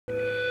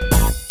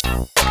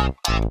Hey,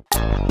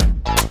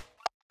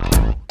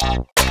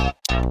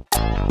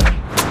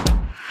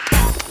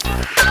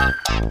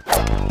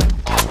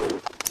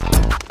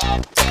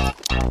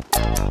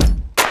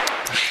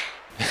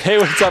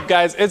 what's up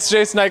guys? It's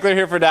Jason Eichler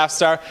here for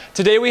Daftstar.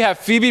 Today we have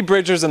Phoebe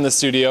Bridgers in the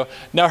studio.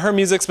 Now her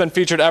music's been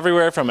featured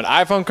everywhere from an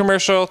iPhone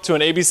commercial to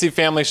an ABC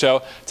Family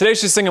show. Today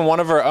she's singing one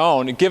of her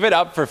own. Give it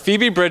up for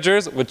Phoebe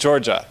Bridgers with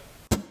Georgia.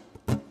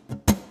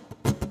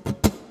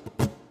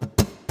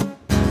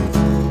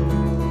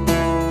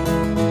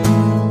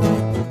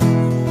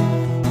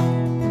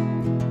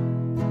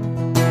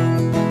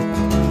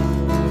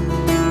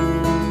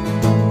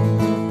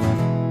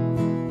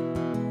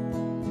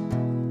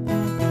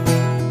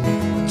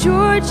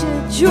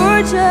 Georgia,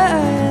 Georgia,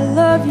 I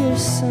love your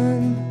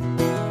son.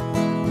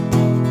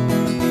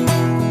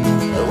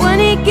 But when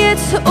he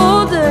gets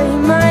older, he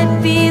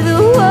might be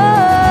the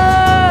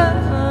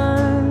one.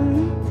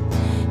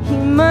 He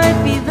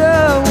might be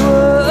the one.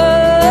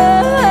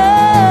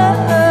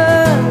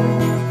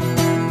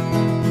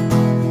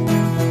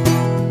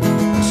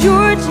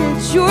 Georgia,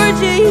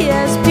 Georgia, he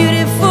has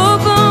beautiful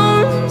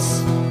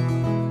bones,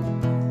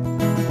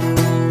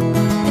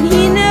 and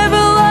he never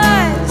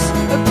lies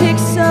or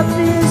picks up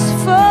his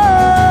phone.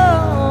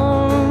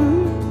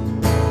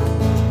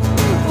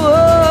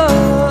 Whoa.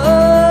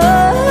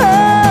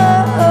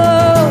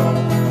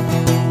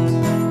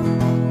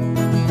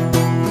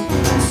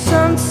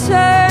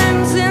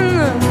 Sometimes in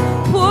the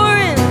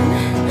pouring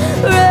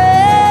rain,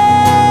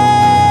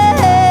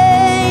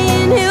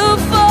 he'll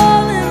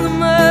fall in the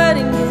mud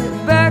and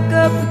get back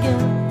up again.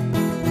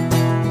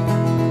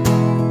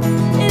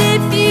 And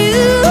if you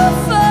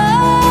find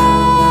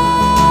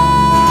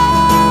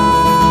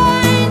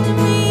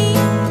me,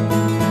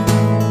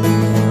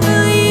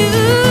 will you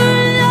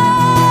know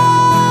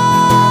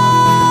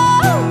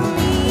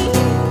me?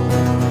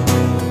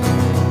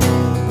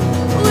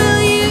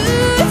 Will you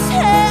take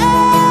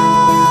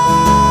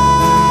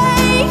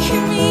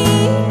me?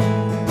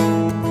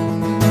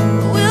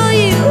 Will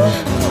you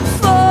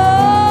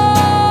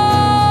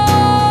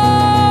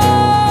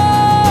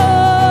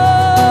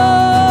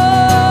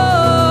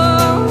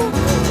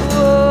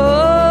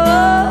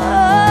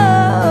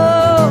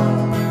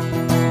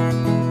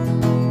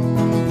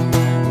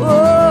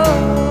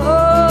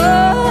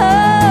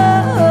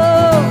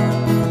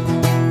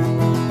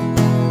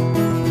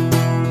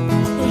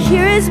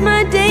Here is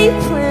my day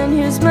plan,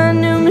 here's my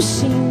new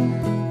machine.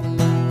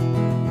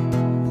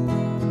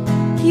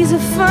 He's a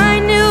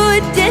fine new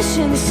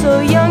addition, so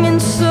young and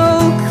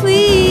so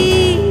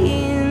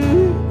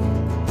clean.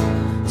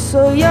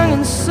 So young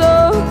and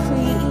so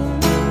clean.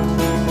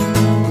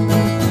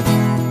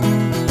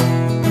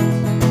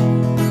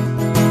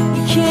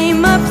 He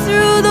came up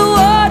through the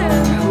water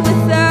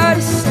without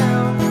a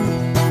sound.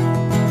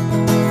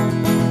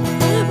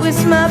 With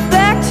my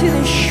back to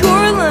the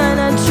shoreline,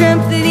 I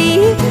dreamt that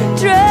he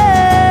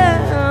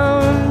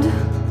drowned.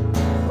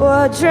 Oh,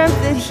 I dreamt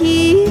that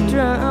he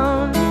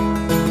drowned.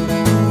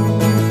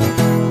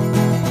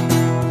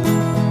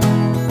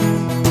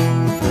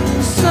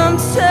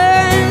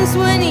 Sometimes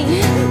when he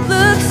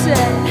looks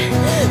at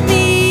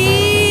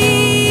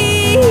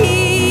me,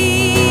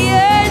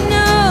 I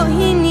know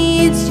he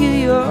needs you,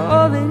 you're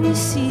all that he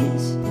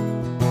sees.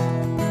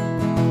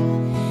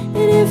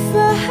 And if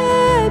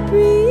I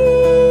breathe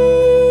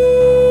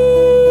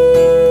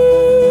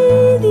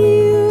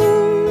you,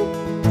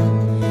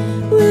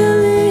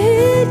 will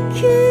it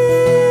kill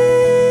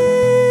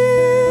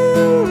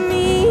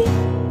me?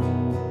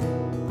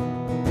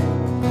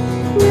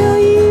 Will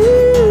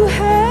you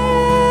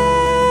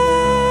have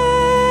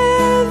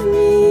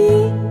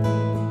me?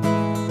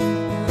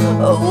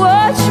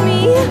 Watch me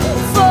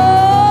fall.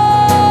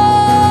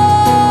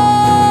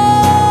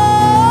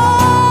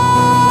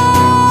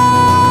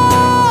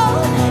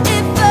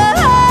 If I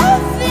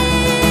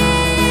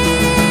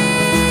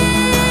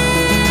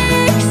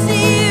fix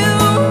you,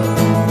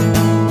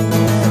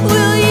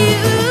 will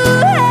you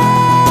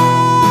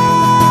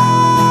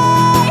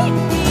hate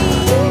me?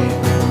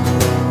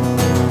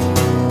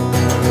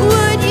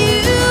 Would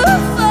you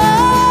fuck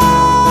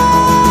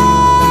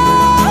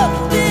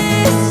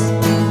this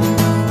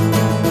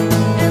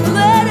and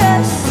let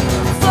us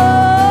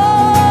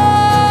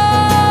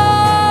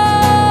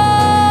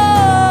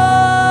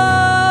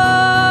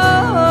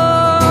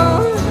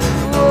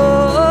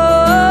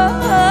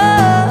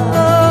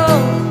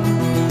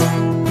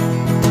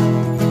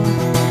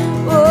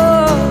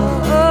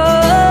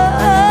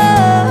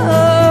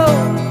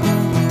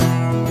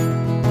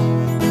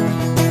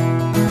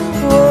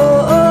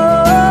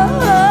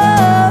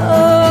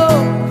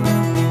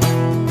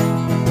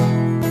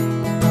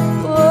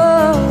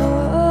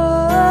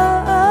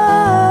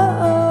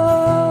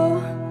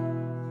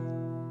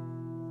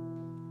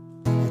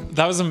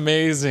That was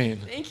amazing.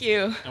 Thank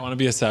you. I want to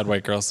be a sad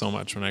white girl so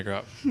much when I grow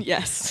up.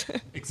 Yes.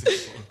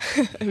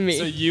 Exactly. Me.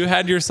 So you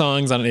had your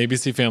songs on an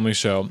ABC Family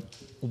show.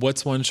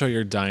 What's one show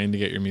you're dying to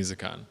get your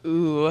music on?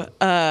 Ooh,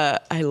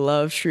 I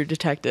love True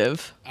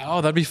Detective.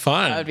 Oh, that'd be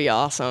fun. That would be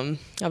awesome.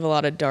 I have a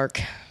lot of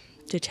dark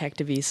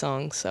detective-y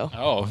songs, so.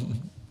 Oh,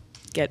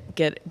 get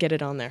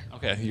it on there.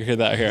 Okay, you hear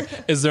that here.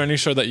 Is there any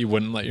show that you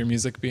wouldn't let your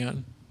music be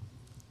on?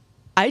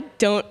 I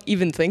don't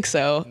even think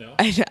so. No?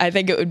 I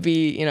think it would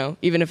be,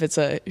 even if it's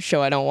a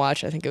show I don't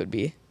watch, I think it would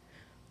be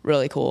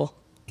really cool.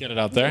 Get it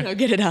out there?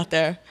 Get it out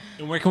there.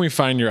 And where can we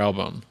find your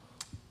album?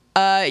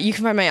 You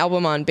can find my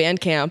album on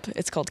Bandcamp.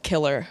 It's called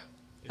Killer.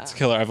 It's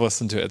killer. I've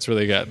listened to it. It's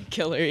really good.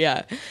 Killer,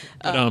 yeah.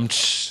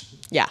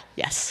 Yeah,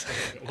 yes.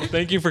 Well,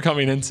 thank you for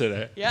coming in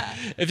today. Yeah.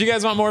 If you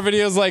guys want more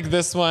videos like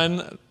this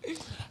one,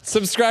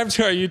 subscribe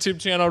to our YouTube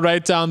channel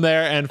right down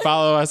there and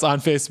follow us on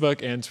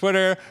Facebook and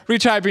Twitter.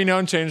 Reach high, be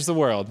known, change the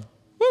world.